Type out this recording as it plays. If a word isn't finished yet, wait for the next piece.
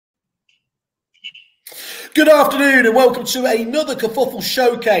Good afternoon and welcome to another Kerfuffle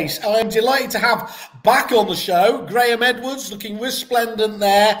Showcase. I'm delighted to have back on the show Graham Edwards, looking resplendent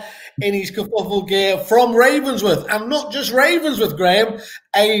there in his Kerfuffle gear from Ravensworth. And not just Ravensworth, Graham,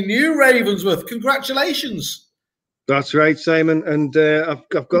 a new Ravensworth. Congratulations. That's right, Simon. And I've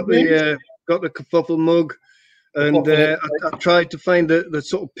got the Kerfuffle mug. And I tried to find the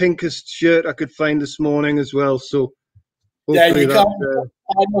sort of pinkest shirt I could find this morning as well. So hopefully yeah, you can't.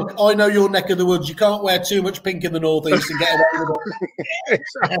 I know your neck of the woods. You can't wear too much pink in the northeast and get away with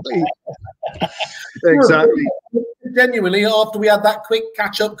it. Exactly. Genuinely, after we had that quick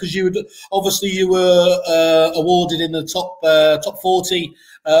catch up, because you were awarded in the top 40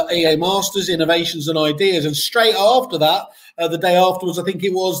 EA Masters Innovations and Ideas, and straight after that, the day afterwards, I think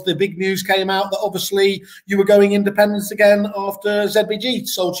it was, the big news came out that obviously you were going independent again after ZBG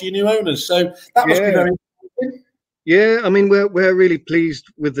sold to your new owners. So that must be very important. Yeah, I mean, we're really pleased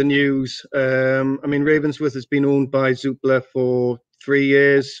with the news. I mean, Ravensworth has been owned by Zoopla for 3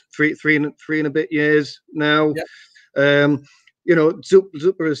 years, three and a bit years now. Yeah. You know,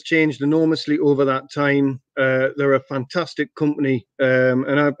 Zoopla has changed enormously over that time. They're a fantastic company,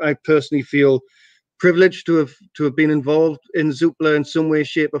 and I personally feel privileged to have been involved in Zoopla in some way,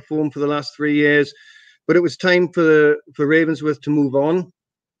 shape, or form for the last 3 years. But it was time for Ravensworth to move on.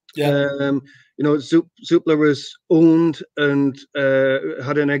 Yeah. You know, Zoopla was owned and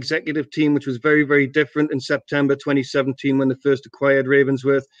had an executive team which was very, very different in September 2017 when they first acquired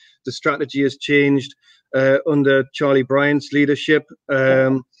Ravensworth. The strategy has changed under Charlie Bryant's leadership,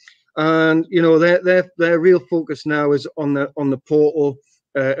 and you know their real focus now is on the portal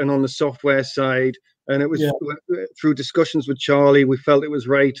and on the software side. And it was through discussions with Charlie, we felt it was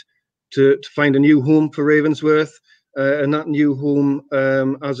right to find a new home for Ravensworth. And that new home,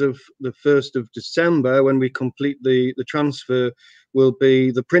 as of the 1st of December, when we complete the transfer, will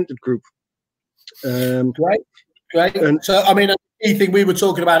be the Printed Group. Great. And so, I mean, a key thing we were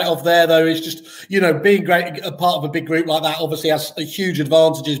talking about it off there, though, is just, you know, being a part of a big group like that obviously has huge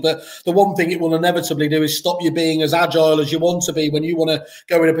advantages. But the one thing it will inevitably do is stop you being as agile as you want to be when you want to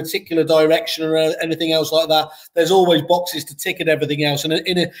go in a particular direction or anything else like that. There's always boxes to tick and everything else. And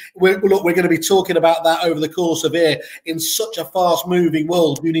we're going to be talking about that over the course of here. In such a fast-moving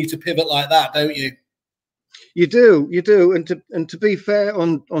world, you need to pivot like that, don't you? You do, and to be fair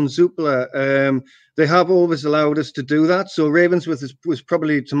on Zoopla, they have always allowed us to do that. So Ravensworth was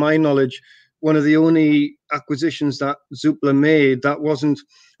probably, to my knowledge, one of the only acquisitions that Zoopla made that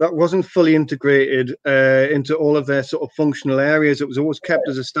wasn't fully integrated into all of their sort of functional areas. It was always kept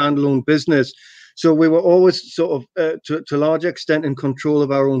as a standalone business. So we were always sort of, to a large extent, in control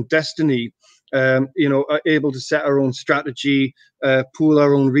of our own destiny. You know, able to set our own strategy, pool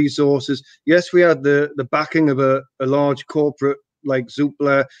our own resources. Yes, we had the backing of a large corporate like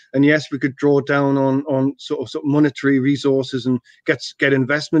Zoopla, and yes, we could draw down on sort of monetary resources and get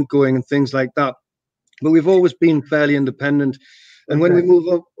investment going and things like that. But we've always been fairly independent. And when we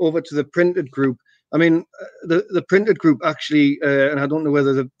move over to the Printed Group, I mean, the Printed Group actually, and I don't know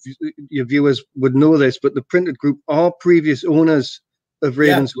whether your viewers would know this, but the Printed Group are previous owners of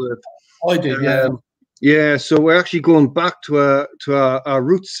Ravensworth. I did, yeah. Yeah, so we're actually going back to our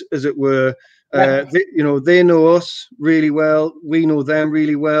roots, as it were. They know us really well. We know them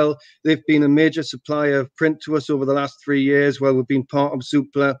really well. They've been a major supplier of print to us over the last 3 years while we've been part of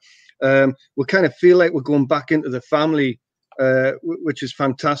Zoopla. We kind of feel like we're going back into the family, which is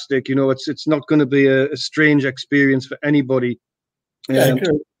fantastic. You know, it's not going to be a strange experience for anybody. Yeah,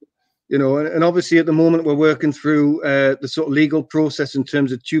 you know, and obviously at the moment we're working through the sort of legal process in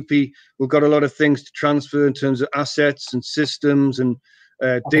terms of TUPE. We've got a lot of things to transfer in terms of assets and systems and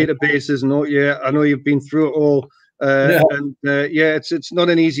databases and all. Yeah, I know you've been through it all. It's not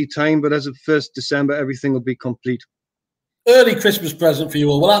an easy time, but as of 1st December, everything will be complete. Early Christmas present for you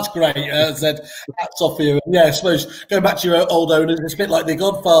all. Well, that's great. Zed, hats off for you. Yeah, I suppose going back to your old owners, it's a bit like The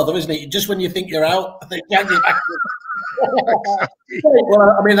Godfather, isn't it? Just when you think you're out, they drag you back.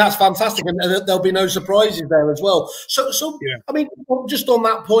 Well, I mean, that's fantastic, and there'll be no surprises there as well. So yeah. I mean, just on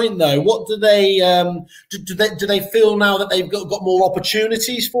that point though, what do they do they feel now that they've got more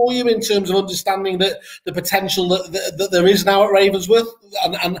opportunities for you in terms of understanding that the potential that there is now at Ravensworth,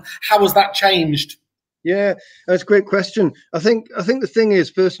 and how has that changed? Yeah, that's a great question. I think the thing is,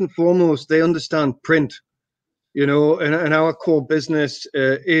 first and foremost, they understand print. You know, and our core business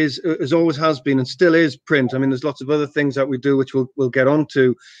is always has been and still is print. I mean, there's lots of other things that we do which we'll get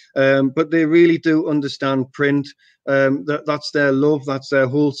onto, but they really do understand print. That's their love. That's their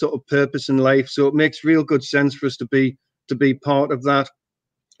whole sort of purpose in life. So it makes real good sense for us to be part of that.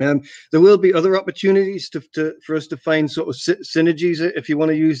 There will be other opportunities for us to find sort of synergies, if you want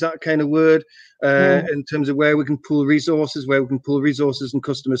to use that kind of word, in terms of where we can pool resources, in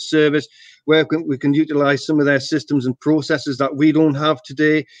customer service, where we can utilize some of their systems and processes that we don't have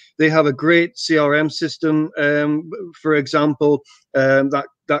today. They have a great CRM system, for example,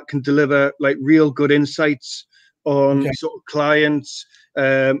 that can deliver like real good insights on sort of clients,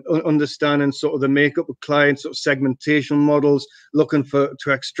 understanding sort of the makeup of clients, sort of segmentation models, looking to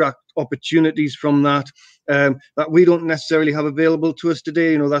extract opportunities from that that we don't necessarily have available to us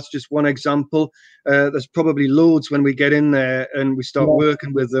today. You know, that's just one example. There's probably loads when we get in there and we start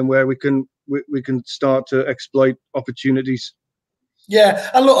working with them where we can start to exploit opportunities. Yeah,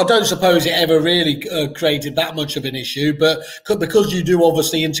 and look, I don't suppose it ever really created that much of an issue, but because you do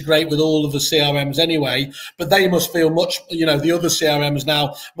obviously integrate with all of the CRMs anyway, but they must feel much, you know, the other CRMs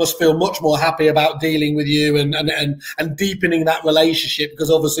now must feel much more happy about dealing with you and deepening that relationship,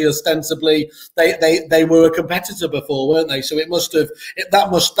 because obviously ostensibly they were a competitor before, weren't they? So it must have that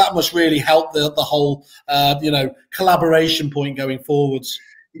must really help the whole you know, collaboration point going forwards.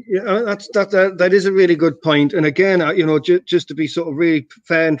 Yeah, that is a really good point. And again, you know, just to be sort of really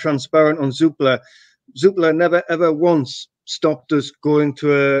fair and transparent on Zoopla never ever once stopped us going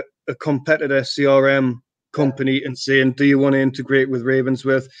to a competitor CRM company and saying, do you want to integrate with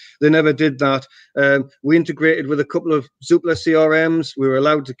Ravensworth? They never did that. We integrated with a couple of Zoopla CRMs. We were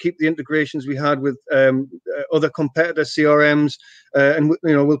allowed to keep the integrations we had with other competitor CRMs, and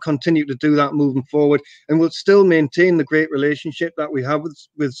you know, we'll continue to do that moving forward, and we'll still maintain the great relationship that we have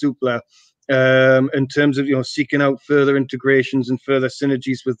with Zoopla in terms of, you know, seeking out further integrations and further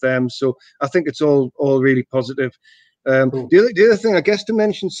synergies with them. So I think it's all really positive. Cool. The other thing I guess to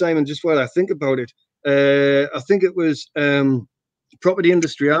mention, Simon, just while I think about it, I think it was Property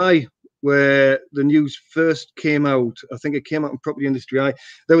Industry Eye where the news first came out. I think it came out in Property Industry Eye.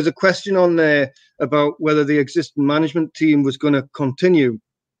 There was a question on there about whether the existing management team was going to continue.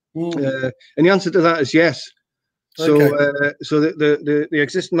 And the answer to that is yes. So, so the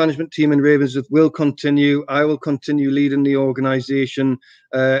existing management team in Ravensworth will continue. I will continue leading the organisation,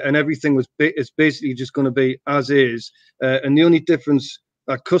 and everything is basically just going to be as is. And the only difference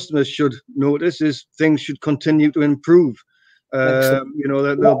that customers should notice is things should continue to improve. You know,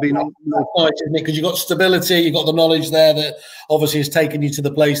 there'll be no because you've got stability, you've got the knowledge there that obviously has taken you to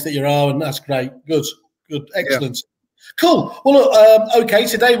the place that you are, and that's great. Good, excellent. Yeah. Cool. Well, look, okay,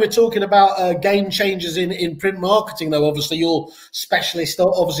 today we're talking about game changers in print marketing, though. Obviously, you're specialist,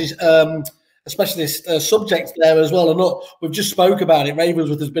 obviously, a specialist subject there as well. And look, we've just spoke about it.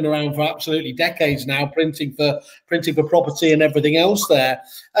 Ravensworth has been around for absolutely decades now, printing for property and everything else there.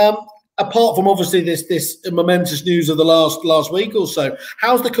 Apart from obviously this momentous news of the last week or so,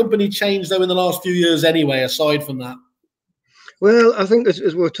 how's the company changed though in the last few years anyway, aside from that? Well, I think as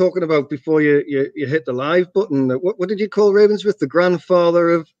we were talking about before you hit the live button, what did you call Ravensworth? The grandfather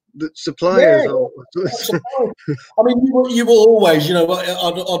of the suppliers? Yeah. I mean, you were always, you know,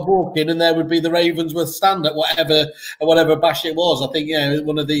 I'd walk in and there would be the Ravensworth stand at whatever bash it was. I think, yeah,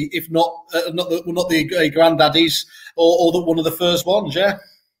 one of the, if not the granddaddies or one of the first ones, yeah.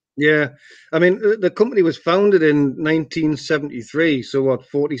 Yeah, I mean, the company was founded in 1973, so what,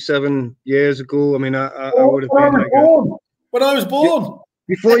 47 years ago? I mean, I would have been like when I was born.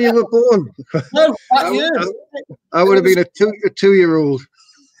 Before you were born. No, I would have been a two-year-old.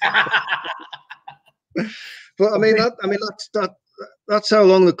 But I mean, that's how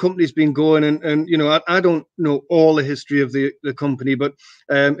long the company's been going, and you know, I don't know all the history of the company, but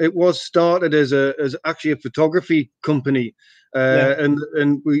it was started as actually a photography company.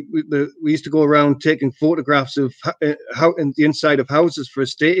 And we used to go around taking photographs of how in the inside of houses for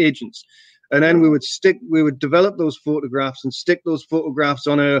estate agents, and then we would develop those photographs and stick those photographs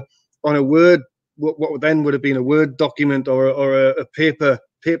on a Word, what then would have been a Word document or a paper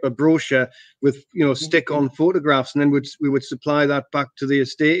brochure with, you know, stick-on photographs, and then we would supply that back to the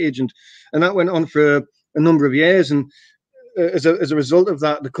estate agent, and that went on for a number of years. And as a result of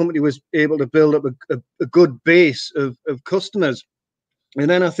that, the company was able to build up a good base of customers. And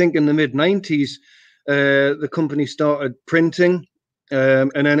then I think in the mid-90s, the company started printing,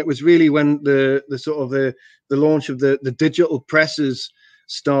 and then it was really when the launch of the digital presses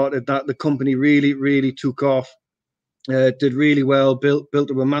started that the company really took off. Did really well, built up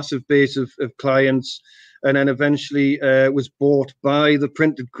a massive base of clients, and then eventually was bought by the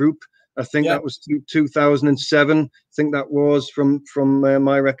printed group. I think that was 2007. I think that was from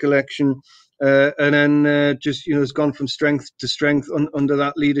my recollection, and then just, you know, has gone from strength to strength under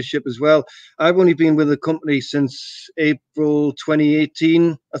that leadership as well. I've only been with the company since April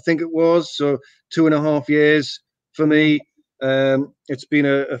 2018, I think it was, so 2.5 years for me. It's been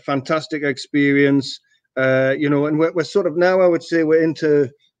a fantastic experience, you know, and we're sort of now, I would say, we're into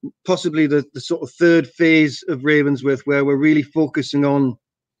possibly the sort of third phase of Ravensworth, where we're really focusing on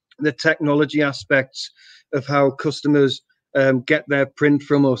the technology aspects of how customers get their print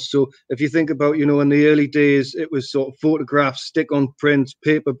from us. So if you think about, you know, in the early days, it was sort of photographs, stick on print,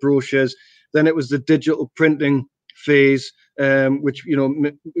 paper brochures. Then it was the digital printing phase, which, you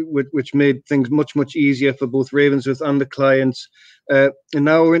know, which made things much easier for both Ravensworth and the clients. And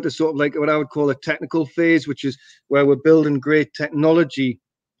now we're into sort of like what I would call a technical phase, which is where we're building great technology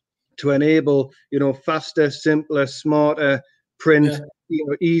to enable, you know, faster, simpler, smarter print, you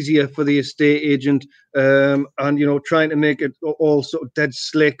know, easier for the estate agent, and, you know, trying to make it all sort of dead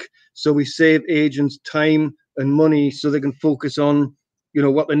slick, so we save agents time and money so they can focus on, you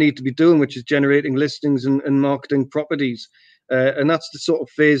know, what they need to be doing, which is generating listings and marketing properties. And that's the sort of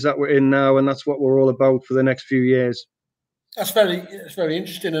phase that we're in now, and that's what we're all about for the next few years. That's very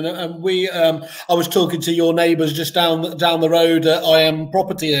interesting, and we I was talking to your neighbours just down the road at IM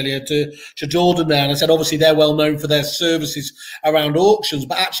Property earlier to Jordan there, and I said obviously they're well known for their services around auctions,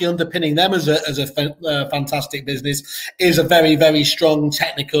 but actually underpinning them as a fantastic business is a very strong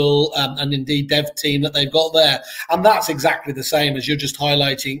technical and indeed dev team that they've got there, and that's exactly the same as you're just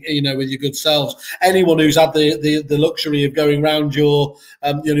highlighting, you know, with your good selves. Anyone who's had the luxury of going around your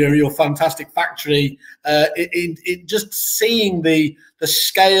you know, your fantastic factory, it just seeing the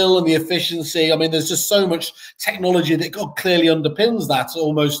scale and the efficiency. I mean, there's just so much technology that clearly underpins that.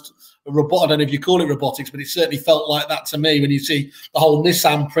 Almost a robot. I don't know if you call it robotics, but it certainly felt like that to me when you see the whole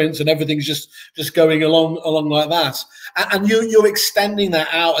Nissan prints and everything's just going along like that. And you're extending that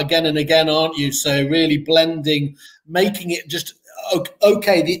out again and again, aren't you? So really blending, making it just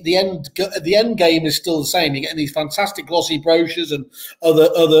okay. The end game is still the same. You're getting these fantastic glossy brochures and other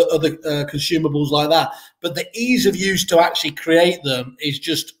consumables like that, but the ease of use to actually create them is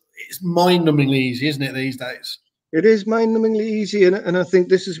just, it's mind-numbingly easy, isn't it, these days? It is mind-numbingly easy, and I think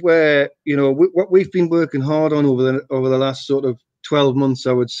this is where, you know, what we've been working hard on over the last sort of 12 months,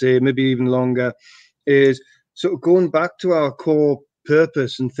 I would say, maybe even longer, is sort of going back to our core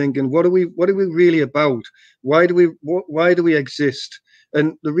purpose and thinking, what are we really about? Why do we exist?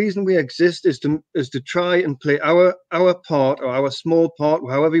 And the reason we exist is to try and play our part, or our small part,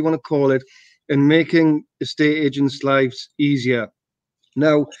 however you want to call it, in making estate agents' lives easier.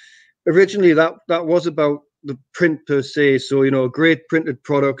 Now, originally that was about the print per se. So, you know, a great printed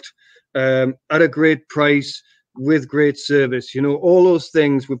product at a great price with great service. You know, all those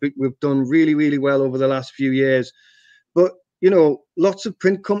things we've done really well over the last few years. But, you know, lots of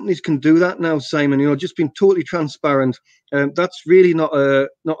print companies can do that now, Simon. You know, just being totally transparent. That's really not a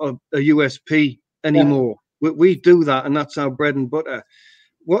USP anymore. Yeah. We do that, and that's our bread and butter.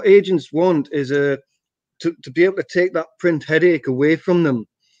 What agents want is to be able to take that print headache away from them,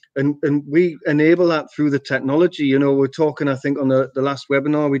 and we enable that through the technology. You know, we're talking, I think, on the last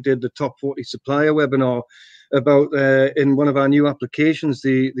webinar we did, the top 40 supplier webinar, about in one of our new applications,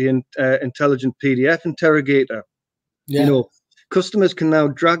 the intelligent PDF interrogator. Yeah. You know, customers can now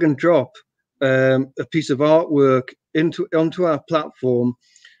drag and drop a piece of artwork onto our platform.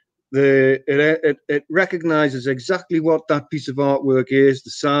 It recognizes exactly what that piece of artwork is, the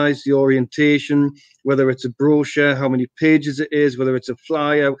size, the orientation, whether it's a brochure, how many pages it is, whether it's a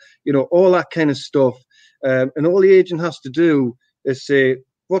flyer, you know, all that kind of stuff. And all the agent has to do is say,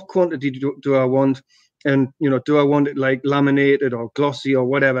 what quantity do I want? And, you know, do I want it like laminated or glossy or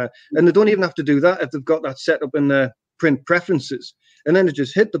whatever? And they don't even have to do that if they've got that set up in their print preferences. And then they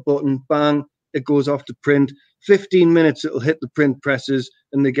just hit the button, bang, it goes off to print. 15 minutes it'll hit the print presses,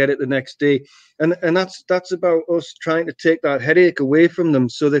 and they get it the next day. And that's about us trying to take that headache away from them,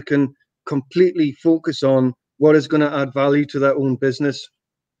 so they can completely focus on what is going to add value to their own business.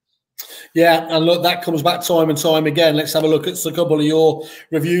 Yeah, and look, that comes back time and time again. Let's have a look at a couple of your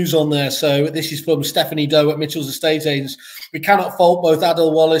reviews on there. So this is from Stephanie Doe at Mitchell's Estate Agents. We cannot fault both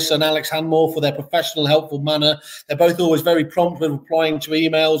Adil Wallace and Alex Hanmore for their professional, helpful manner. They're both always very prompt when replying to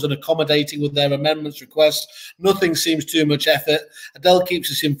emails and accommodating with their amendments requests. Nothing seems too much effort. Adele keeps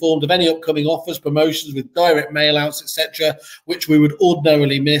us informed of any upcoming offers, promotions with direct mail outs, etc., which we would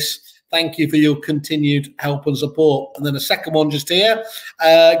ordinarily miss. Thank you for your continued help and support. And then a second one just here.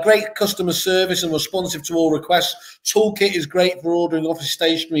 Great customer service and responsive to all requests. Toolkit is great for ordering office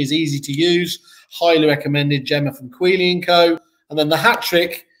stationery, is easy to use. Highly recommended, Gemma from Quealy & Co. And then the hat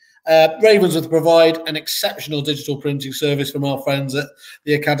trick, Ravensworth provide an exceptional digital printing service from our friends at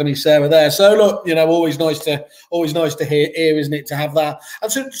the Academy Sarah there. So look, you know, always nice to hear, isn't it, to have that.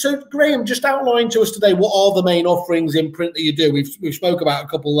 And so Graham, just outline to us today, what are the main offerings in print that you do? We've spoke about a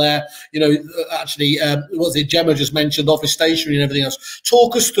couple there. You know, actually, what was it? Gemma just mentioned office stationery and everything else.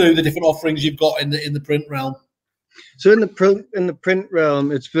 Talk us through the different offerings you've got in the print realm. So in the print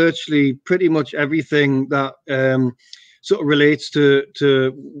realm, it's virtually pretty much everything that sort of relates to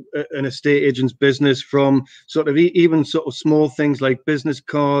an estate agent's business, from sort of even sort of small things like business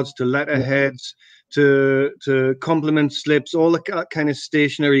cards to letterheads to compliment slips, all that kind of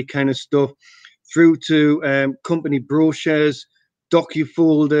stationery kind of stuff, through to company brochures,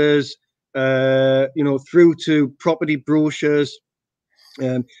 docu-folders, you know, through to property brochures,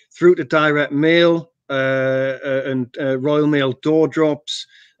 through to direct mail, and Royal Mail door drops,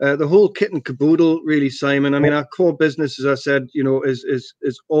 the whole kit and caboodle, really, Simon. I mean, our core business, as I said, you know,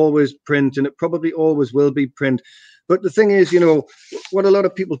 is always print, and it probably always will be print. But the thing is, you know, what a lot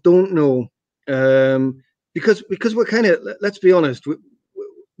of people don't know, because we're kind of, let's be honest,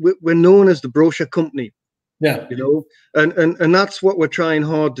 we're known as the brochure company. Yeah, you know, and that's what we're trying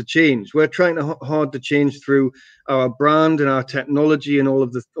hard to change. We're trying hard to change through our brand and our technology and all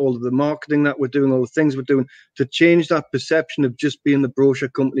of the marketing that we're doing, all the things we're doing, to change that perception of just being the brochure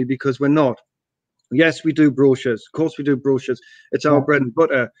company, because we're not. Yes, we do brochures. Of course, we do brochures. It's our bread and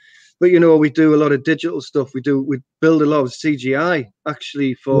butter. But you know, we do a lot of digital stuff. We build a lot of CGI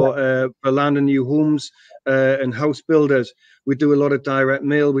actually for land and new homes and house builders. We do a lot of direct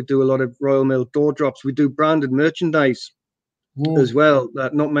mail. We do a lot of Royal Mail door drops. We do branded merchandise as well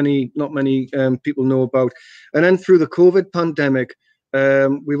that not many people know about. And then through the COVID pandemic,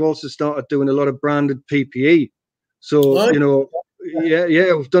 we've also started doing a lot of branded PPE. So you know,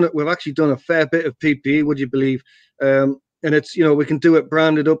 yeah, we've done it. We've actually done a fair bit of PPE. Would you believe? And it's, you know, we can do it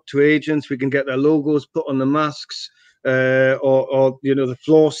branded up to agents. We can get their logos put on the masks, or you know, the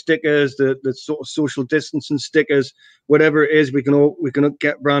floor stickers, the sort of social distancing stickers, whatever it is. We can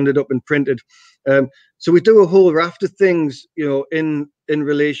get branded up and printed. So we do a whole raft of things, you know, in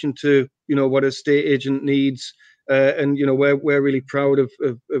relation to, you know, what a estate agent needs, and you know, we're really proud of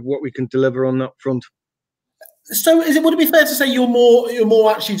what we can deliver on that front. So would it be fair to say you're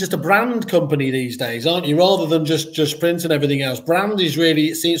more actually just a brand company these days, aren't you, rather than just print and everything else? Brand is really,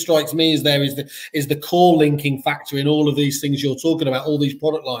 it strikes me as the core linking factor in all of these things you're talking about, all these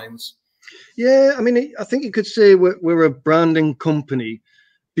product lines. Yeah, I mean, I think you could say we're a branding company,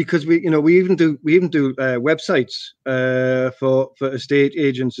 because we even do websites for estate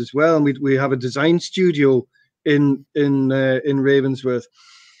agents as well, and we have a design studio in Ravensworth.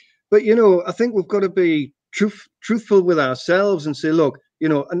 But you know, I think we've got to be truthful with ourselves and say, look, you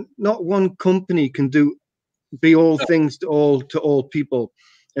know, and not one company can be all things to all people,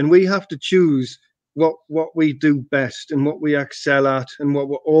 and we have to choose what we do best and what we excel at and what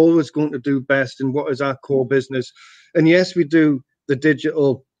we're always going to do best and what is our core business. And yes, we do the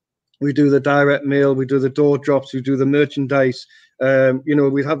digital, we do the direct mail, we do the door drops, we do the merchandise. You know,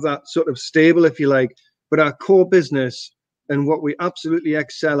 we have that sort of stable, if you like, but our core business and what we absolutely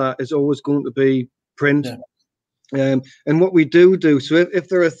excel at is always going to be print. And what we do, so if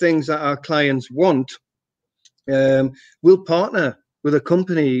there are things that our clients want, we'll partner with a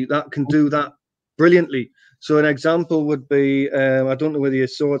company that can do that brilliantly. So an example would be, I don't know whether you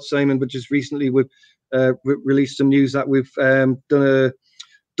saw it, Simon, but just recently we've released some news that we've done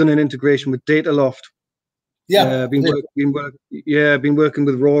an integration with Dataloft. Been working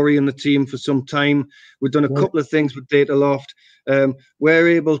with Rory and the team for some time. We've done a couple of things with Dataloft. We're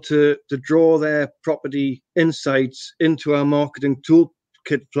able to draw their property insights into our marketing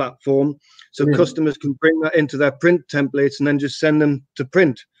toolkit platform, so customers can bring that into their print templates and then just send them to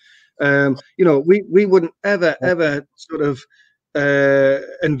print. You know, we wouldn't ever sort of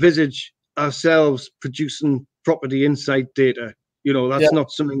envisage ourselves producing property insight data. You know, that's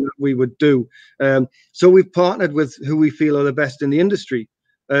not something that we would do. So we've partnered with who we feel are the best in the industry.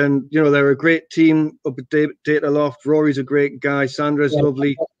 And, you know, they're a great team up at Dataloft. Rory's a great guy. Sandra's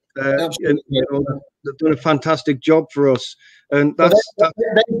lovely. And, you know, they've done a fantastic job for us. And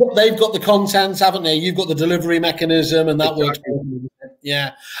they've got the content, haven't they? You've got the delivery mechanism, and that works.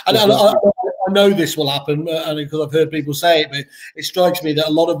 Yeah. And I know this will happen, and because I've heard people say it, but it strikes me that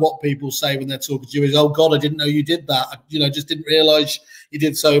a lot of what people say when they're talking to you is, "Oh God, I didn't know you did that. You know, just didn't realise you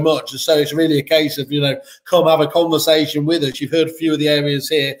did so much." And so it's really a case of, you know, come have a conversation with us. You've heard a few of the areas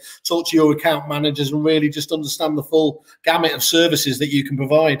here. Talk to your account managers and really just understand the full gamut of services that you can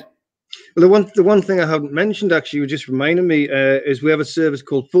provide. Well, the one thing I haven't mentioned, actually, you just reminded me, is we have a service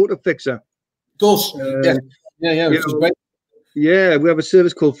called Photo Fixer. Of course, which is great. Yeah, we have a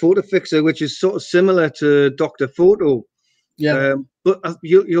service called Photo Fixer, which is sort of similar to Dr. Photo. Yeah. But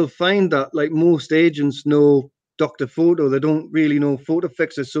you'll find that like most agents know Dr. Photo, they don't really know Photo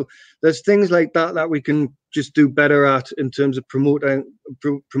Fixer. So there's things like that that we can just do better at in terms of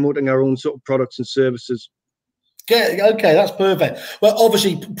promoting our own sort of products and services. Yeah, okay, that's perfect. Well,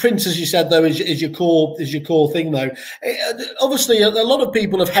 obviously, print, as you said, though, is your core thing, though. Obviously, a lot of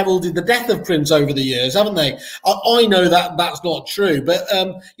people have heralded the death of print over the years, haven't they? I know that that's not true, but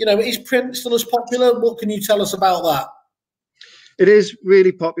you know, is print still as popular? What can you tell us about that? It is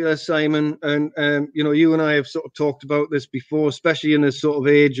really popular, Simon, and you know, you and I have sort of talked about this before, especially in this sort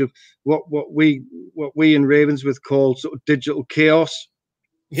of age of what we in Ravensworth call sort of digital chaos.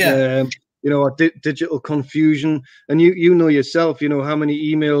 Yeah. You know, or digital confusion, and you know yourself, you know how many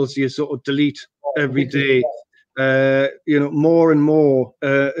emails you sort of delete every day. You know, more and more,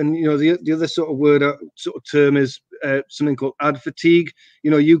 and you know the other sort of word, sort of term is something called ad fatigue.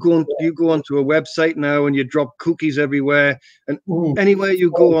 You know, you go onto a website now and you drop cookies everywhere, and anywhere you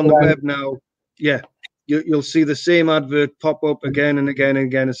go on the web now, yeah, you'll see the same advert pop up again and again and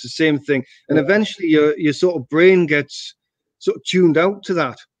again. It's the same thing, and eventually your sort of brain gets sort of tuned out to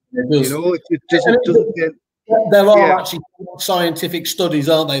that. You know, it doesn't get. There are actually scientific studies,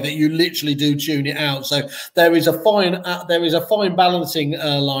 aren't they, that you literally do tune it out. So there is a fine balancing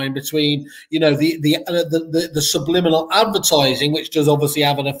line between, you know, the subliminal advertising, which does obviously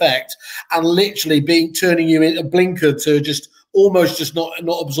have an effect, and literally turning you into a blinker to just almost just not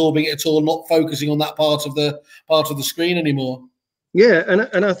absorbing it at all, not focusing on that part of the screen anymore. Yeah,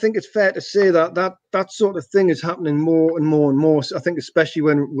 and I think it's fair to say that sort of thing is happening more and more and more. So I think especially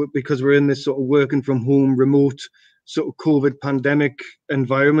because we're in this sort of working from home, remote sort of COVID pandemic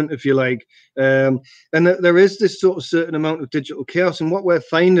environment, if you like, and there is this sort of certain amount of digital chaos. And what we're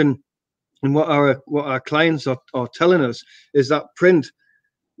finding, and what our clients are telling us, is that print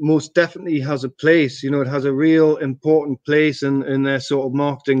most definitely has a place. You know, it has a real important place in their sort of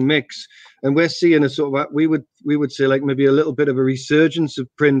marketing mix, and we're seeing a sort of, we would say, like maybe a little bit of a resurgence of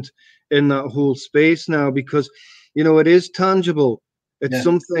print in that whole space now, because you know it is tangible. It's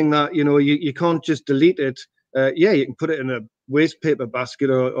something that, you know, you can't just delete it. Yeah, you can put it in a waste paper basket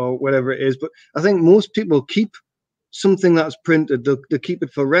or whatever it is, but I think most people keep something that's printed. They'll keep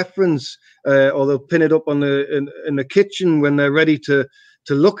it for reference, or they'll pin it up on in the kitchen when they're ready to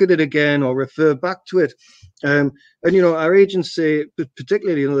look at it again or refer back to it. And you know, our agents say,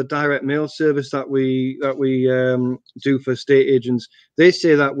 particularly, you know, the direct mail service that we do for estate agents, they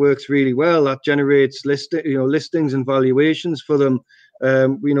say that works really well. That generates listings and valuations for them.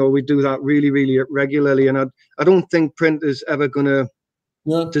 You know, we do that really, really regularly, and I don't think print is ever going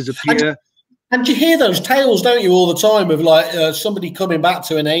to disappear. And you hear those tales, don't you, all the time, of like somebody coming back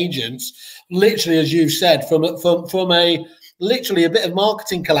to an agent, literally, as you've said, from a literally a bit of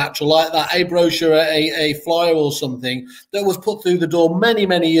marketing collateral like that, a brochure, a flyer or something that was put through the door many,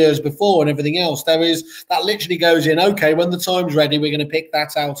 many years before, and everything else. There is that literally goes in, okay, when the time's ready, we're going to pick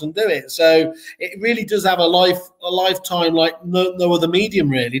that out and do it. So it really does have a lifetime like no other medium,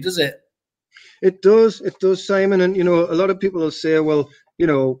 really, does it? It does, Simon. And you know, a lot of people will say, well, you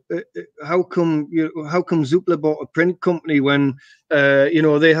know, how come Zoopla bought a print company when you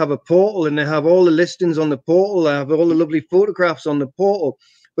know, they have a portal and they have all the listings on the portal, they have all the lovely photographs on the portal.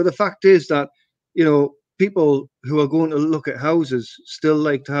 But the fact is that, you know, people who are going to look at houses still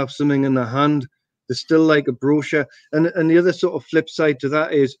like to have something in their hand. They still like a brochure. And the other sort of flip side to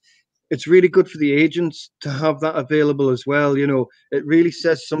that is, it's really good for the agents to have that available as well. You know, it really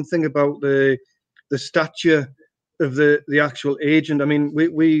says something about the stature of the actual agent. I mean,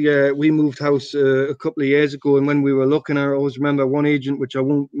 we moved house a couple of years ago, and when we were looking, I always remember one agent, which I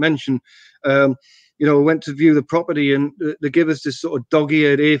won't mention, you know, went to view the property, and they give us this sort of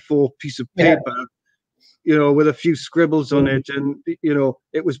dog-eared A4 piece of paper, you know, with a few scribbles on it, and you know,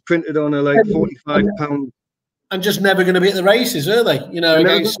 it was printed on a like £45. And just never going to be at the races, are they? You know,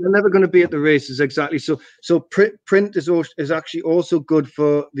 they're never going to be at the races, exactly. So print is actually also good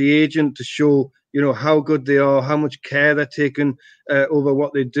for the agent to show, you know, how good they are, how much care they're taking over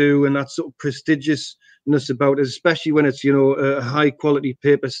what they do, and that sort of prestigiousness about it, especially when it's, you know, a high quality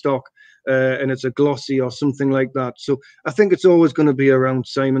paper stock and it's a glossy or something like that. So I think it's always going to be around,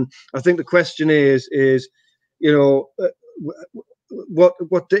 Simon. I think the question is, you know,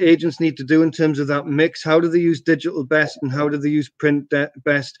 what the agents need to do in terms of that mix. How do they use digital best, and how do they use print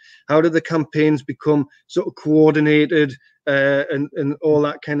best? How do the campaigns become sort of coordinated and all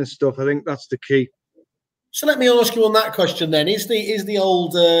that kind of stuff? I think that's the key. So let me ask you on that question then: is the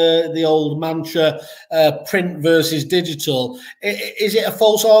old mantra print versus digital? Is it a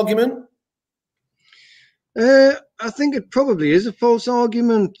false argument? I think it probably is a false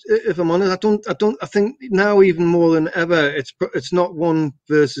argument. If I'm honest, I think now even more than ever, it's not one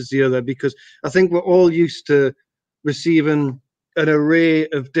versus the other, because I think we're all used to receiving an array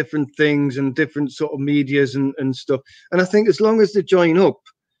of different things and different sort of medias and stuff. And I think as long as they join up,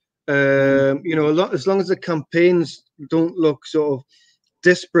 as long as the campaigns don't look sort of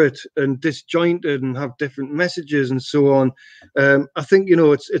disparate and disjointed and have different messages and so on. I think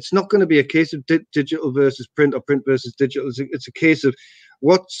it's not going to be a case of digital versus print or print versus digital. It's a case of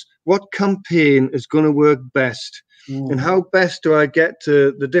what campaign is going to work best, and how best do I get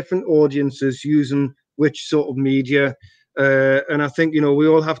to the different audiences using which sort of media. And I think we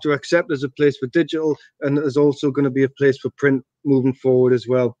all have to accept there's a place for digital, and there's also going to be a place for print moving forward as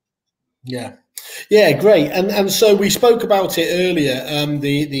well. Yeah. Yeah, great. And so we spoke about it earlier,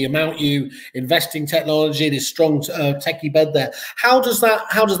 the amount you invest in technology, this strong techie bed there. How does that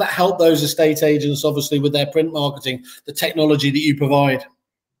help those estate agents, obviously, with their print marketing, the technology that you provide?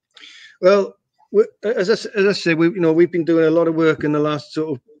 Well, as I say, we've been doing a lot of work in the last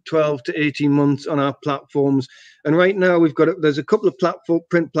sort of 12 to 18 months on our platforms, and right now there's a couple of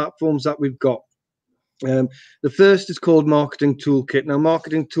print platforms that we've got. The first is called Marketing Toolkit. Now,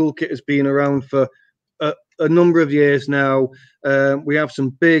 Marketing Toolkit has been around for a number of years now. We have some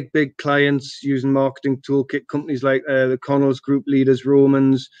big clients using Marketing Toolkit, companies like the Connells Group Leaders,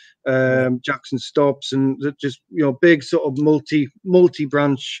 Romans, Jackson Stops, and just big sort of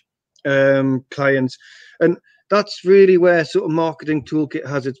multi-branch clients. And that's really where sort of Marketing Toolkit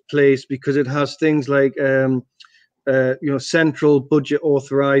has its place, because it has things like central budget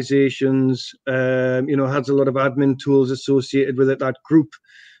authorizations, has a lot of admin tools associated with it that group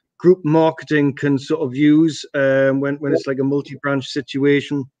marketing can sort of use when it's like a multi-branch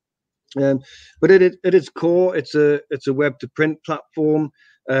situation. But at its core, it's a web to print platform.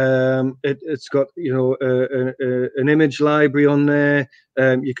 It's got an image library on there.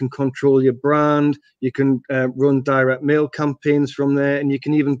 You can control your brand. You can run direct mail campaigns from there, and you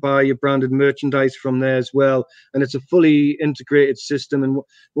can even buy your branded merchandise from there as well. And it's a fully integrated system, and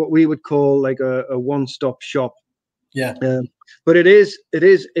what we would call like a one-stop shop. Yeah. But it is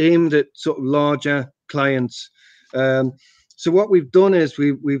aimed at sort of larger clients. So what we've done is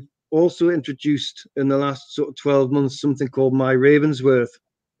we've also introduced in the last sort of 12 months something called My Ravensworth,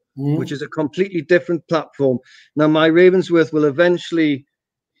 which is a completely different platform. Now, My Ravensworth will eventually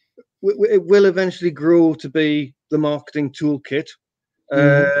grow to be the Marketing Toolkit.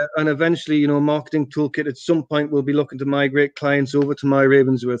 And eventually, Marketing Toolkit at some point will be looking to migrate clients over to My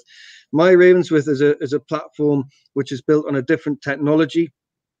Ravensworth. My Ravensworth is a platform which is built on a different technology.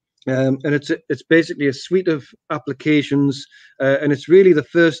 And it's basically a suite of applications, and it's really the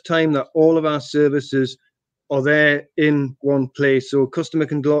first time that all of our services are there in one place. So a customer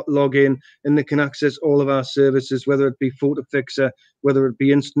can log in and they can access all of our services, whether it be Photo Fixer, whether it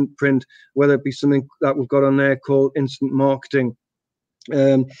be Instant Print, whether it be something that we've got on there called Instant Marketing.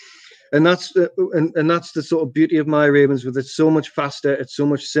 And that's the sort of beauty of My Ravensworth. It's so much faster, it's so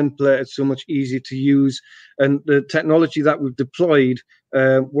much simpler, it's so much easier to use. And the technology that we've deployed,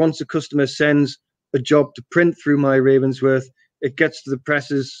 once a customer sends a job to print through My Ravensworth, it gets to the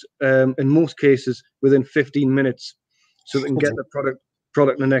presses in most cases within 15 minutes, so they can get the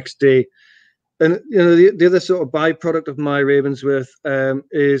product the next day. And the other sort of byproduct of My Ravensworth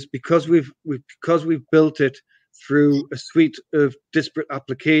is because we've built it through a suite of disparate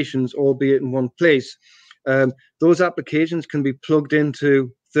applications, albeit in one place. Those applications can be plugged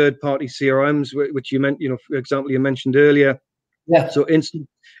into third-party CRMs, which you for example, you mentioned earlier. Yeah. So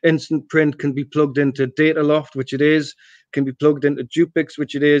instant print can be plugged into Dataloft, which it is, can be plugged into Dupix,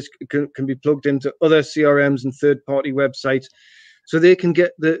 which it is, can be plugged into other CRMs and third-party websites. So they can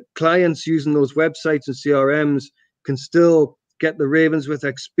get the clients using those websites and CRMs can still get the Ravensworth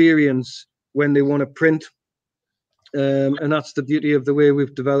experience when they want to print. And that's the beauty of the way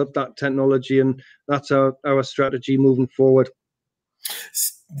we've developed that technology, and that's our strategy moving forward.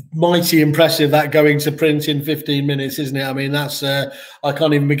 Mighty impressive, that going to print in 15 minutes, isn't it? I mean, that's I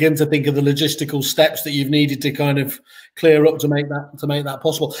can't even begin to think of the logistical steps that you've needed to kind of clear up to make that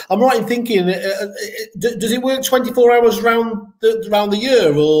possible. I'm right in thinking, does it work 24 hours around the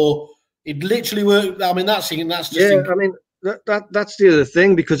year, or it literally work? I mean, that's just I mean, that's the other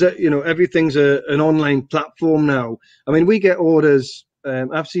thing, because everything's an online platform now. I mean, we get orders.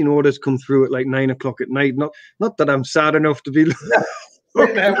 I've seen orders come through at like 9 o'clock at night. Not that I'm sad enough to be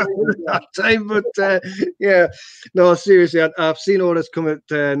that time, but yeah, no, seriously, I've seen orders come at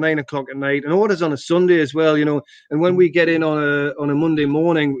 9 o'clock at night, and orders on a Sunday as well. And when we get in on a Monday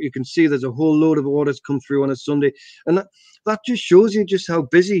morning, you can see there's a whole load of orders come through on a Sunday, and that just shows you just how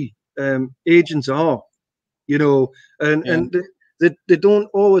busy agents are. you know, and they don't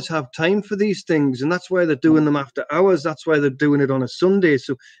always have time for these things, and that's why they're doing them after hours. That's why they're doing it on a Sunday.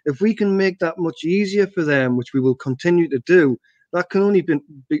 So if we can make that much easier for them, which we will continue to do, that can only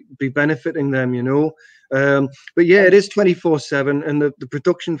be benefiting them, you know. But yeah, it is 24/7, and the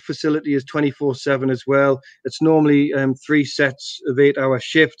production facility is 24/7 as well. It's normally 3 sets of 8-hour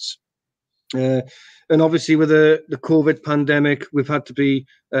shifts. And obviously with the COVID pandemic, we've had to be,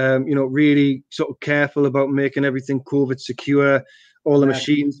 you know, really sort of careful about making everything COVID secure. All the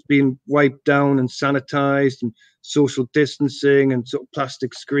machines being wiped down and sanitized, and social distancing, and sort of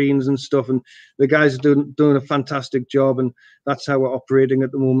plastic screens and stuff. And the guys are doing a fantastic job, and that's how we're operating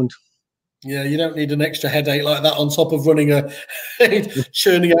at the moment. Yeah, you don't need an extra headache like that on top of running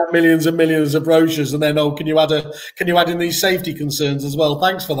churning out millions and millions of brochures, and then can you add in these safety concerns as well?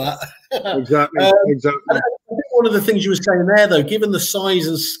 Thanks for that. Exactly. Exactly. I think one of the things you were saying there, though, given the size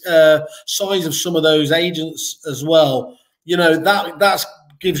of some of those agents as well, you know, that's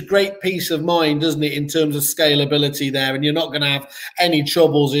gives great peace of mind, doesn't it, in terms of scalability there, and you're not going to have any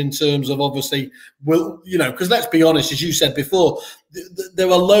troubles in terms of, obviously, you know, because let's be honest, as you said before,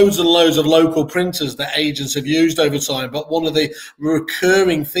 there are loads and loads of local printers that agents have used over time, but one of the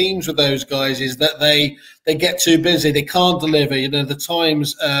recurring themes with those guys is that they get too busy, they can't deliver, you know, the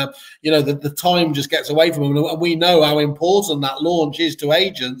times, you know, the time just gets away from them, and we know how important that launch is to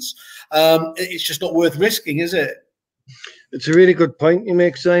agents. It's just not worth risking, is it? It's a really good point you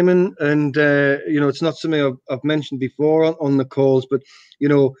make, Simon. And, you know, it's not something I've mentioned before on the calls, but, you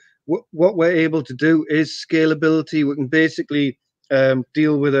know, what we're able to do is scalability. We can basically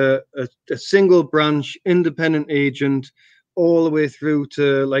deal with a single branch independent agent all the way through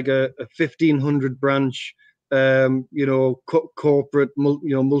to like a 1,500 branch, you know, corporate,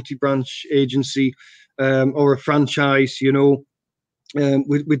 multi-branch agency, or a franchise, you know.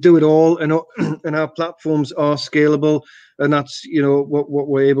 We do it all, and our platforms are scalable, and that's, you know, what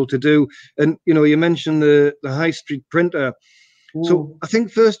we're able to do. And, you know, you mentioned the high street printer. So I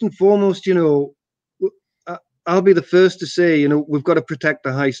think first and foremost, you know, I'll be the first to say, you know, we've got to protect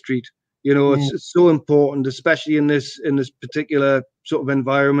the high street. You know, it's so important, especially in this particular sort of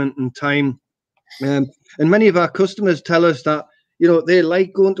environment and time. And many of our customers tell us that, you know, they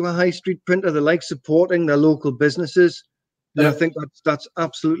like going to a high street printer, they like supporting their local businesses. And I think that's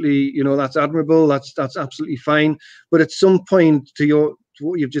absolutely, you know, that's admirable. That's absolutely fine. But at some point, to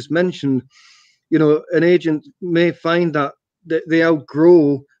what you've just mentioned, you know, an agent may find that they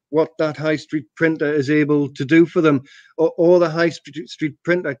outgrow what that high street printer is able to do for them, or the high street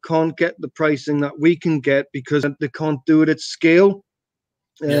printer can't get the pricing that we can get because they can't do it at scale.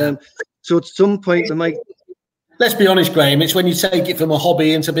 So at some point, they might. Let's be honest, Graham, it's when you take it from a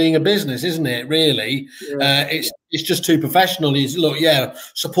hobby into being a business, isn't it? Really, it's just too professional. Look, yeah,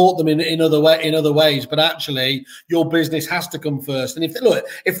 support them in other ways, but actually, your business has to come first. And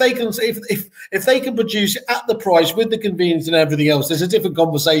if they can produce it at the price with the convenience and everything else, there's a different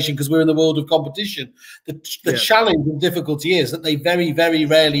conversation because we're in the world of competition. The challenge and difficulty is that they very, very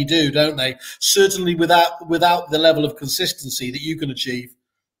rarely do, don't they? Certainly without the level of consistency that you can achieve.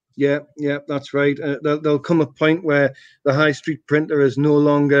 Yeah, that's right. There'll come a point where the high street printer is no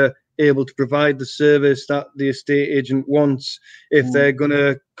longer able to provide the service that the estate agent wants if they're going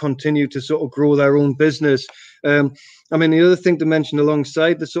to continue to sort of grow their own business. I mean, the other thing to mention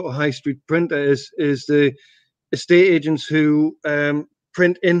alongside the sort of high street printer is the estate agents who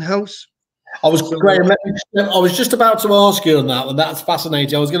print in-house. Graham, I was just about to ask you on that, and that's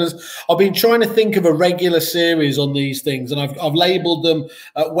fascinating. I've been trying to think of a regular series on these things, and I've labelled them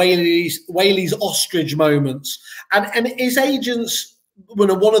Whaley's ostrich moments. And is agents, one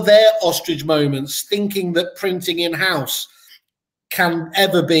of their ostrich moments, thinking that printing in house can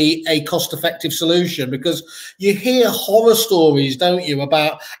ever be a cost-effective solution? Because you hear horror stories, don't you,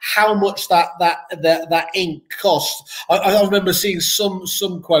 about how much that ink costs. I remember seeing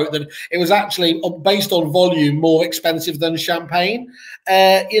some quote that it was actually, based on volume, more expensive than champagne.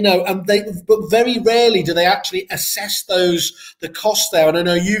 You know, but very rarely do they actually assess the costs there. And I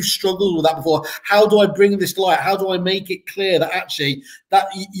know you've struggled with that before. How do I bring this to light? How do I make it clear that actually that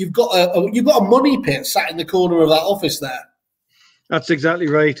you've got a money pit sat in the corner of that office there? That's exactly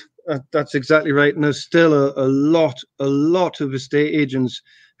right. That's exactly right. And there's still a lot of estate agents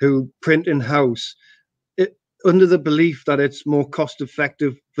who print in house under the belief that it's more cost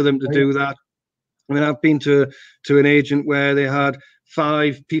effective for them to do that. I mean, I've been to an agent where they had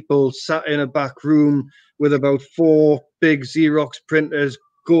 5 people sat in a back room with about 4 big Xerox printers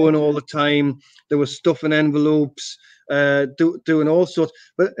going all the time. They were stuffing envelopes. doing all sorts.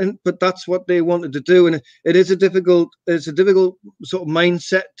 But that's what they wanted to do, and it is a difficult sort of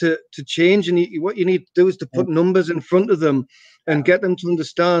mindset to change. And what you need to do is to put numbers in front of them and get them to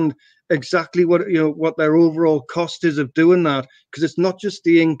understand exactly what their overall cost is of doing that, because it's not just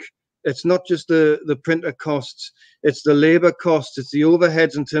the ink. It's not just the printer costs, it's the labor costs, it's the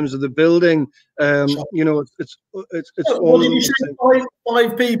overheads in terms of the building. It's all. What did you say?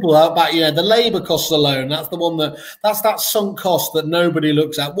 Five people out back. Yeah, the labor costs alone. That's the one that's that sunk cost that nobody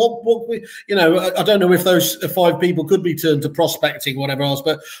looks at. I don't know if those 5 people could be turned to prospecting, whatever else,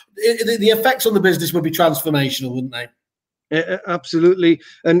 but the effects on the business would be transformational, wouldn't they? Absolutely.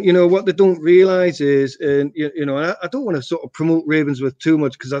 And what they don't realize is, and I don't want to sort of promote Ravensworth too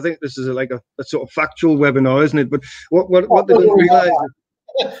much, because I think this is like a sort of factual webinar, isn't it? But what they don't realize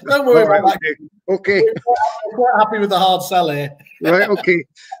is, don't worry about that. Okay. I'm quite happy with the hard sell here. Right, okay.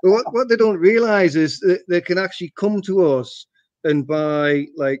 What they don't realize is that they can actually come to us and buy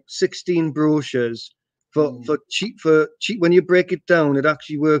like 16 brochures for cheap. When you break it down, it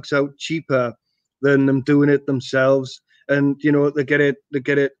actually works out cheaper than them doing it themselves. And they get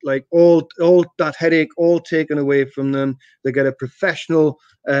it like all that headache all taken away from them. They get a professional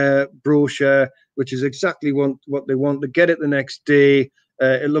brochure, which is exactly what they want. They get it the next day.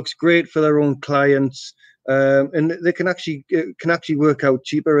 It looks great for their own clients, and they can actually work out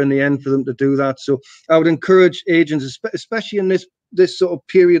cheaper in the end for them to do that. So I would encourage agents, especially in this sort of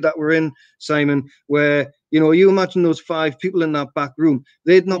period that we're in, Simon, where you imagine those 5 people in that back room,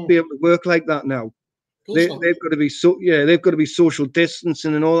 they'd not be able to work like that now. They've got to be they've got to be social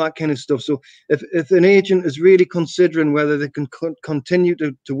distancing and all that kind of stuff. So if an agent is really considering whether they can continue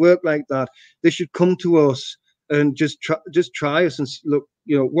to work like that, they should come to us and just try us and look.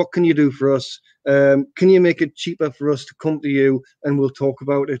 What can you do for us? Can you make it cheaper for us to come to you, and we'll talk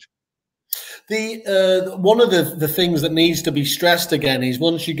about it. One of the things that needs to be stressed again is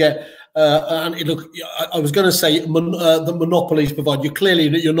once you get and look, I was going to say the monopolies provide.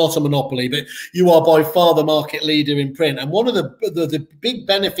 You're not a monopoly, but you are by far the market leader in print. And one of the big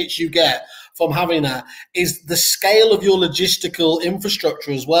benefits you get from having that is the scale of your logistical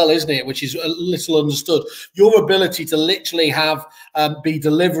infrastructure as well, isn't it? Which is a little understood. Your ability to literally be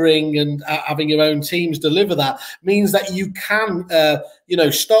delivering and having your own teams deliver that means that you can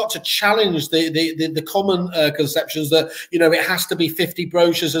start to challenge the common conceptions that it has to be 50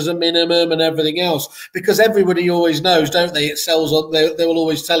 brochures as a minimum and everything else, because everybody always knows, don't they? It sells on. They will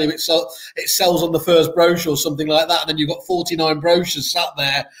always tell you it sells on the first brochure or something like that, and then you've got 49 brochures sat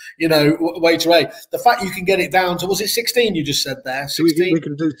there, wait away. The fact you can get it down to, was it 16 you just said there? 16? We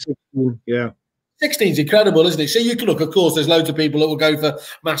can do 16, yeah. 16 is incredible, isn't it? So you can look, of course, there's loads of people that will go for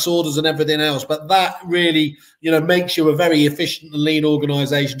mass orders and everything else, but that really, makes you a very efficient and lean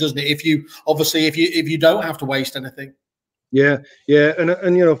organization, doesn't it? If you don't have to waste anything. Yeah.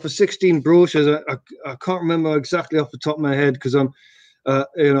 And for 16 brochures, I can't remember exactly off the top of my head, because I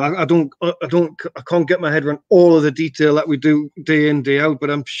can't get my head around all of the detail that we do day in, day out, but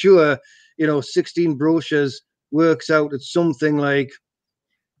I'm sure 16 brochures works out at something like,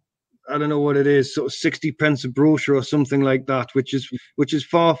 I don't know what it is, sort of 60 pence a brochure or something like that, which is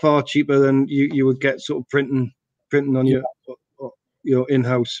far, far cheaper than you would get sort of printing on your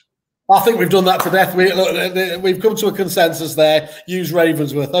in-house. I think we've done that to death. We've come to a consensus there. Use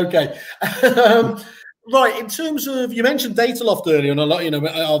Ravensworth. Okay. Right, in terms of, you mentioned Dataloft earlier, and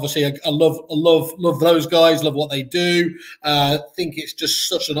obviously I love those guys, love what they do. Think it's just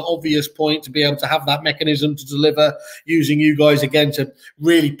such an obvious point to be able to have that mechanism to deliver, using you guys again to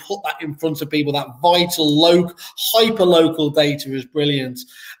really put that in front of people. That vital, hyper local data is brilliant.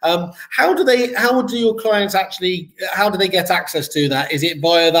 How do your clients actually, how do they get access to that? Is it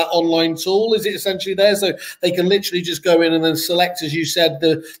via that online tool? Is it essentially there so they can literally just go in and then select, as you said,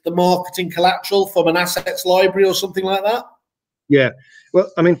 the marketing collateral from an assets library or something like that? Yeah. Well,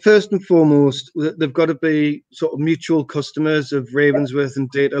 I mean, first and foremost, they've got to be sort of mutual customers of Ravensworth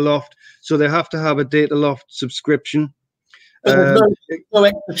and Dataloft. So they have to have a Dataloft subscription. There's no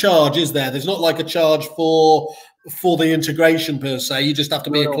extra charge, is there? There's not like a charge for the integration per se. You just have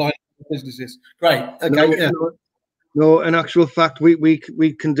to be a client of businesses. Great. Okay. No, in actual fact, we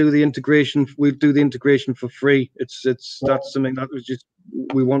can do the integration. We do the integration for free. That's something that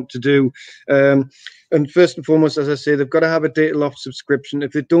we want to do. And first and foremost, as I say, they've got to have a Dataloft subscription.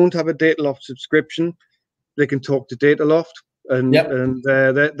 If they don't have a Dataloft subscription, they can talk to Dataloft. And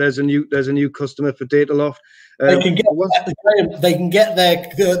there's a new customer for Dataloft. They can get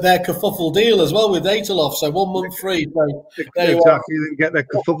their kerfuffle deal as well with Dataloft. So 1 month free. So exactly, they can get their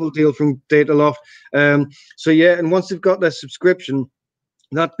kerfuffle deal from Dataloft. So yeah, and once they've got their subscription,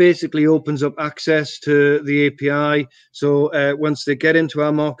 that basically opens up access to the API. So once they get into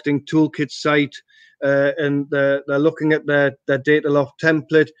our marketing toolkit site and they're looking at their Dataloft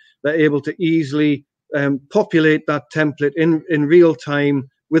template, they're able to easily populate that template in real time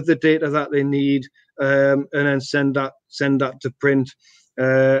with the data that they need, and then send that to print.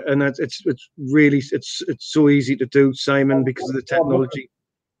 And it's really so easy to do, Simon, because of the technology.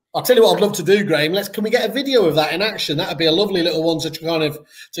 I'll tell you what I'd love to do, Graham. Can we get a video of that in action? That'd be a lovely little one to kind of,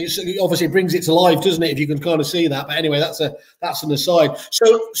 obviously it brings it to life, doesn't it? If you can kind of see that. But anyway, that's an aside.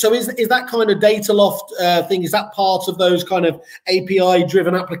 So is that kind of Dataloft thing? Is that part of those kind of API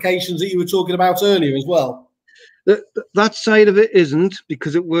driven applications that you were talking about earlier as well? That side of it isn't,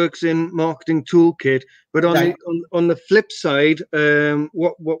 because it works in Marketing Toolkit. But on the flip side,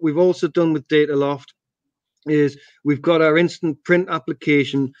 what we've also done with Dataloft is we've got our instant print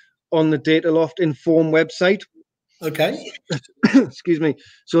application on the Dataloft Inform website. Okay. Excuse me.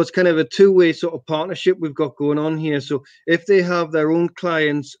 So it's kind of a two-way sort of partnership we've got going on here. So if they have their own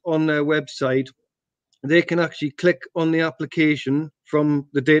clients on their website, they can actually click on the application from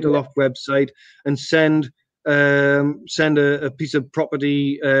the Dataloft website and send a piece of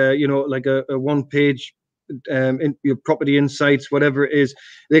property, like a one-page property insights, whatever it is.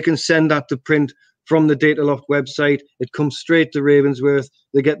 They can send that to print from the Dataloft website. It comes straight to Ravensworth.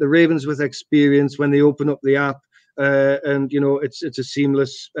 They get the Ravensworth experience when they open up the app, and it's a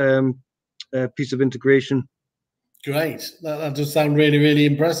seamless piece of integration. Great. That does sound really, really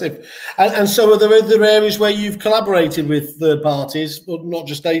impressive. And so are there other areas where you've collaborated with third parties, but not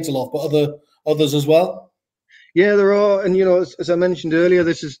just Dataloft, but others as well? Yeah, there are, and as I mentioned earlier,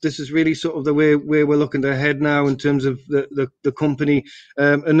 this is really sort of the way we're looking to head now in terms of the company.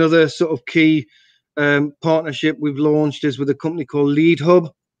 Another sort of key partnership we've launched is with a company called Lead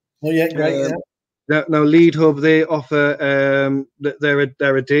Hub. Oh yeah, great. Now Lead Hub, they offer they're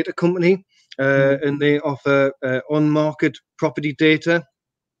a data company, and they offer on-market property data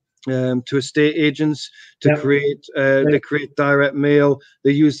to estate agents to create. They create direct mail.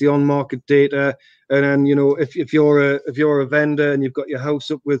 They use the on-market data, and then if you're a vendor and you've got your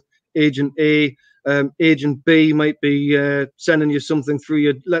house up with agent A, agent B might be sending you something through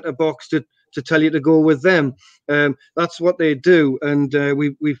your letterbox to tell you to go with them. That's what they do, and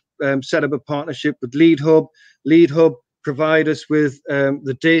we've set up a partnership with Lead Hub. Lead Hub provide us with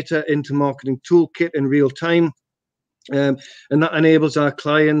the data into Marketing Toolkit in real time, and that enables our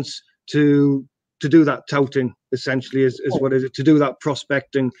clients to do that touting, essentially, is what is it, to do that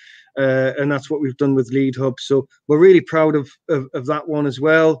prospecting, and that's what we've done with Lead Hub. So we're really proud of that one as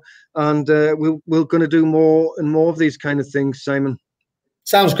well, and we're going to do more and more of these kind of things, Simon.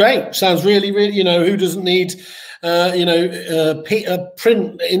 Sounds great. Sounds really, really, who doesn't need,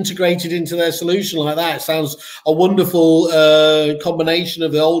 print integrated into their solution like that? It sounds a wonderful combination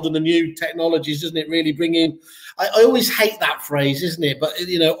of the old and the new technologies, doesn't it? Really bringing, I always hate that phrase, isn't it? But,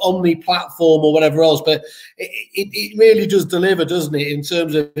 omni-platform or whatever else, but it really does deliver, doesn't it? In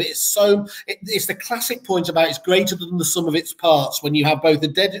terms of it's the classic point about it's greater than the sum of its parts when you have both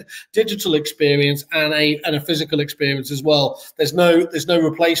a digital experience and a physical experience as well. There's no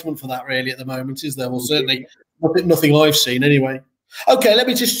replacement for that really at the moment, is there? Well, certainly nothing I've seen anyway. Okay, let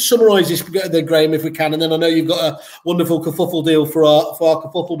me just summarise this, Graham, if we can, and then I know you've got a wonderful Kerfuffle deal for our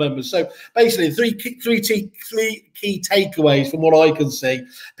Kerfuffle members. So basically, three key takeaways from what I can see.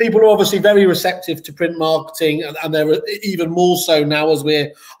 People are obviously very receptive to print marketing, and they're even more so now as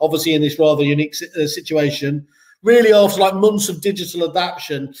we're obviously in this rather unique situation. Really, after like months of digital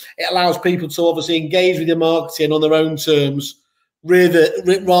adaptation, it allows people to obviously engage with your marketing on their own terms, rather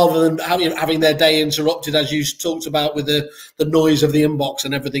than having their day interrupted, as you talked about, with the noise of the inbox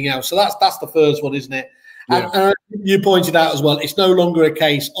and everything else. So that's the first one, isn't it? Yeah. And you pointed out as well, it's no longer a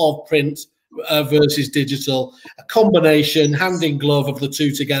case of print versus digital. A combination, hand in glove of the two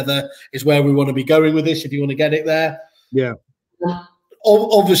together is where we want to be going with this, if you want to get it there. Yeah.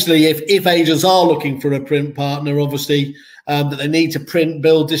 Obviously, if agents are looking for a print partner, obviously that they need to print,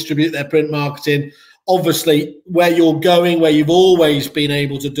 build, distribute their print marketing. Obviously, where you're going, where you've always been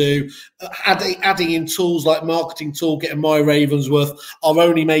able to do, adding in tools like Marketing Toolkit and My Ravensworth are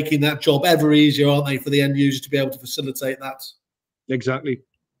only making that job ever easier, aren't they, for the end user to be able to facilitate that? Exactly.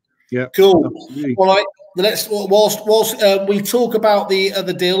 Yeah. Cool. Absolutely. All right. Whilst we talk about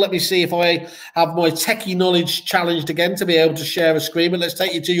the deal, let me see if I have my techie knowledge challenged again to be able to share a screen. But let's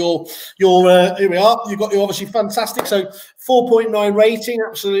take you to your here we are. You're obviously fantastic. So 4.9 rating,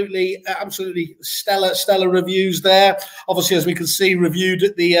 absolutely stellar reviews there. Obviously, as we can see, reviewed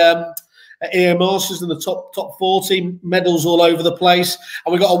at the EO Masters in the top 40, medals all over the place.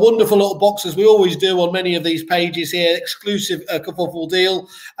 And we've got a wonderful little box, as we always do on many of these pages here, exclusive kerfuffle deal.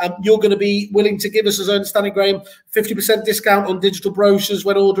 You're going to be willing to give us, as I understand it, Graham, 50% discount on digital brochures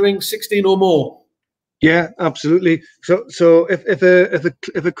when ordering 16 or more. Yeah, absolutely. So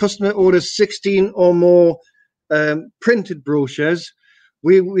if a customer orders 16 or more printed brochures,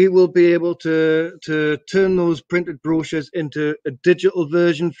 we will be able to turn those printed brochures into a digital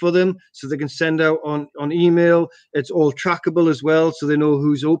version for them, so they can send out on email. It's all trackable as well, so they know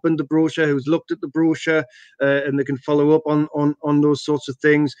who's opened the brochure, who's looked at the brochure, and they can follow up on those sorts of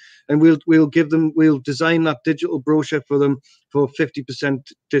things. And we'll design that digital brochure for them for 50%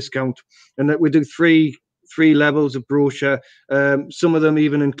 discount, and that we do three levels of brochure. Some of them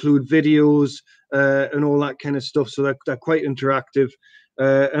even include videos and all that kind of stuff, so they're quite interactive.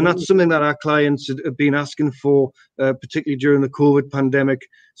 And that's something that our clients have been asking for, particularly during the COVID pandemic.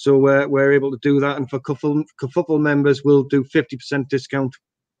 So we're able to do that. And for kerfuffle members, we'll do 50% discount.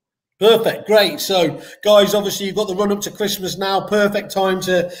 Perfect, great. So, guys, obviously you've got the run up to Christmas now. Perfect time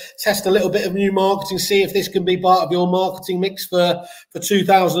to test a little bit of new marketing, see if this can be part of your marketing mix for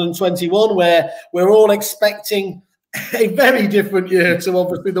 2021, where we're all expecting a very different year to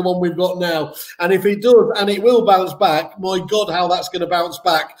obviously the one we've got now. And if it does, and it will bounce back, my God, how that's going to bounce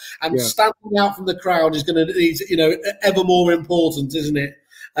back. And standing out from the crowd is going to be, ever more important, isn't it?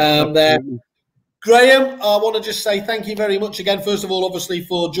 Graham, I want to just say thank you very much again. First of all, obviously,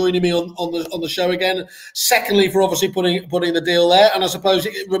 for joining me on the show again. Secondly, for obviously putting the deal there. And I suppose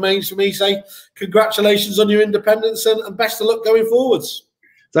it remains for me to say congratulations on your independence and best of luck going forwards.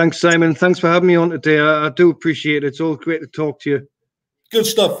 Thanks, Simon. Thanks for having me on today. I do appreciate it. It's all great to talk to you. Good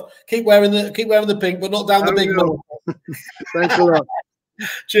stuff. Keep wearing the pink, but not down the big one. Thanks a lot.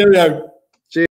 Cheerio.